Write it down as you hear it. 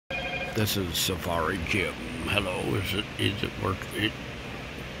This is Safari Jim. Hello, is it work?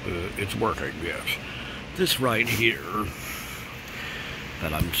 It's working, yes. This right here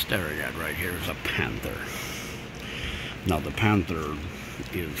that I'm staring at right here is a panther. Now the panther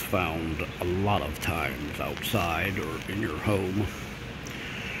is found a lot of times outside or in your home,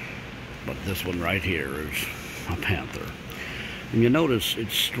 but this one right here is a panther. And you notice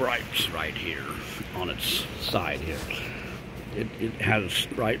its stripes right here on its side here. It has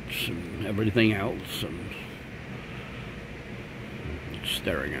stripes and everything else, and it's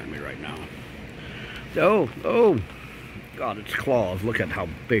staring at me right now. Oh, God, its claws. Look at how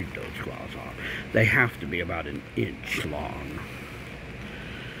big those claws are. They have to be about an inch long.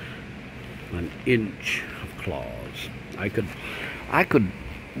 An inch of claws. I could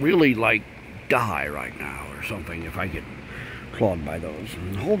really, like, die right now or something if I get clawed by those.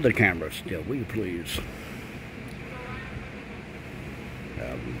 Hold the camera still, will you please?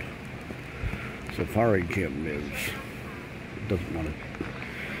 And Safari Jim doesn't want to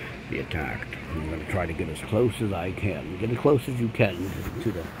be attacked. I'm going to try to get as close as I can. Get as close as you can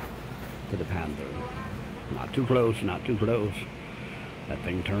to the panther. Not too close, not too close. That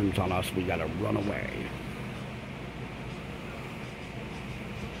thing turns on us, we got to run away.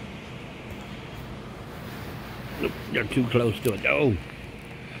 Nope, you're too close to it. Oh,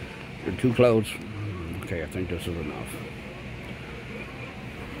 you're too close. Okay, I think this is enough.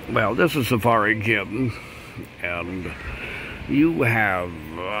 Well, this is Safari Jim, and you have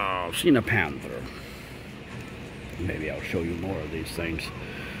seen a panther. Maybe I'll show you more of these things.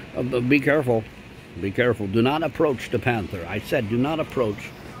 But be careful. Be careful. Do not approach the panther. I said do not approach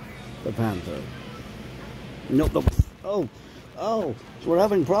the panther. No. Oh, we're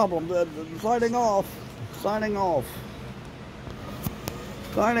having problems. Signing off.